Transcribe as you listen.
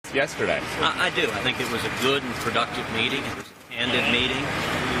discussed yesterday. I do. I think it was a good and productive meeting. It was a candid meeting.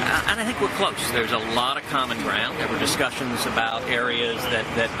 And I think we're close. There's a lot of common ground. There were discussions about areas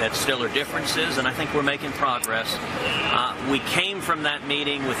that still are differences, and I think we're making progress. We came from that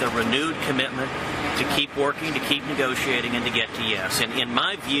meeting with a renewed commitment to keep working, to keep negotiating, and to get to yes. And in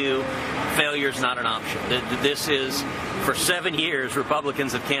my view, failure is not an option. This is, for 7 years,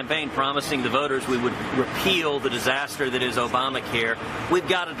 Republicans have campaigned promising the voters we would repeal the disaster that is Obamacare. We've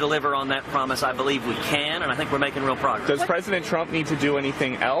got to deliver on that promise. I believe we can, and I think we're making real progress. Does President Trump need to do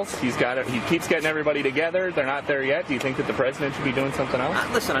anything else? He keeps getting everybody together. They're not there yet. Do you think that the president should be doing something else?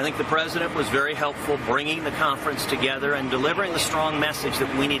 Listen, I think the president was very helpful bringing the conference together and delivering the strong message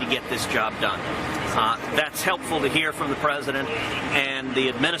that we need to get this job done. That's helpful to hear from the president, and the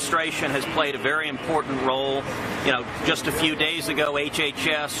administration has played a very important role. You know, just a few days ago,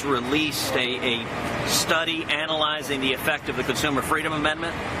 HHS released a study analyzing the effect of the Consumer Freedom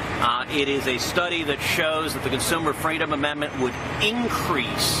Amendment. It is a study that shows that the Consumer Freedom Amendment would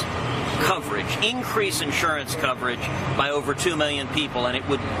increase insurance coverage by over 2 million people, and it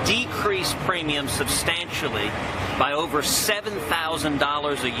would decrease premiums substantially by over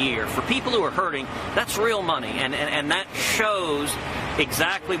 $7,000 a year. For people who are hurting, that's real money, and that shows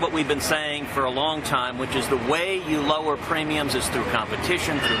exactly what we've been saying for a long time, which is the way you lower premiums is through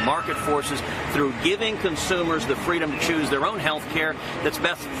competition, through market forces, through giving consumers the freedom to choose their own health care that's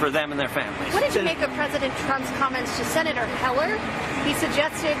best for them and their families. What did you make of President Trump's comments to Senator Heller? He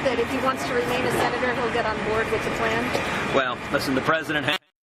suggested that if he wants to remain a senator, he'll get on board with the plan. Well, listen, the president has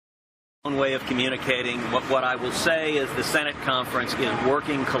own way of communicating. What I will say is the Senate conference is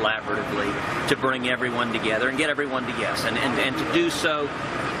working collaboratively to bring everyone together and get everyone to yes. And to do so,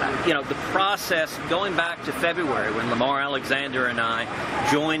 you know, the process going back to February when Lamar Alexander and I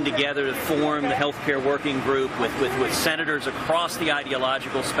joined together to form the healthcare working group with senators across the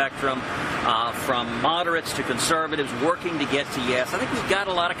ideological spectrum, from moderates to conservatives, working to get to yes. I think we've got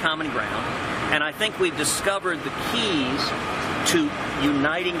a lot of common ground, and I think we've discovered the keys to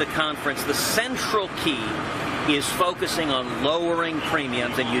uniting the conference. The central key is focusing on lowering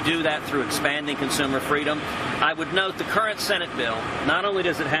premiums, and you do that through expanding consumer freedom. I would note the current Senate bill, not only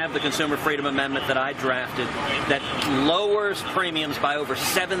does it have the Consumer Freedom Amendment that I drafted that lowers premiums by over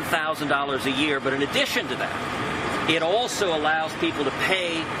 $7,000 a year, but in addition to that, it also allows people to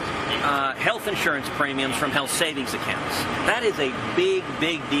pay health insurance premiums from health savings accounts. That is a big,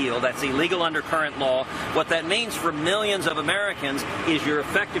 big deal. That's illegal under current law. What that means for millions of Americans is your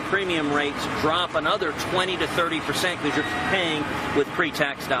effective premium rates drop another 20 to 30% because you're paying with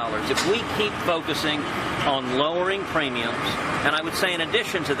pre-tax dollars. If we keep focusing on lowering premiums, and I would say in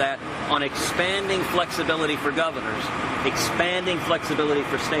addition to that, on expanding flexibility for governors, expanding flexibility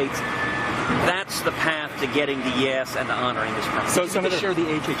for states, that's the path to getting to yes and to honoring this promise. So did you share the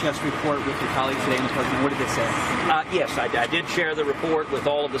HHS report with your colleagues today in the president? What did they say? Yes, I did share the report with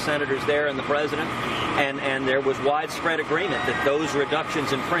all of the senators there and the president, and there was widespread agreement that those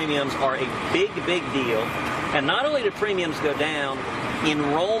reductions in premiums are a big, big deal. And not only do premiums go down,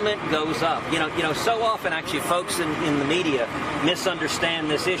 enrollment goes up. You know, so often actually folks in the media misunderstand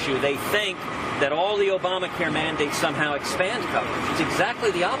this issue. They think that all the Obamacare mandates somehow expand coverage. It's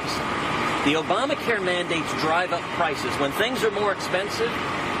exactly the opposite. The Obamacare mandates drive up prices. When things are more expensive,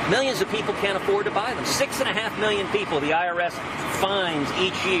 millions of people can't afford to buy them. 6.5 million people the IRS fines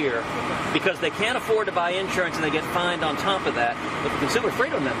each year because they can't afford to buy insurance, and they get fined on top of that. What the Consumer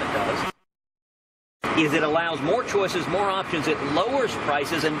Freedom Amendment does is it allows more choices, more options. It lowers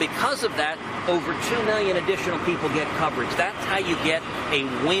prices, and because of that, over 2 million additional people get coverage. That's how you get a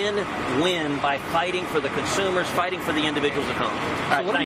win-win by fighting for the consumers, fighting for the individuals at home.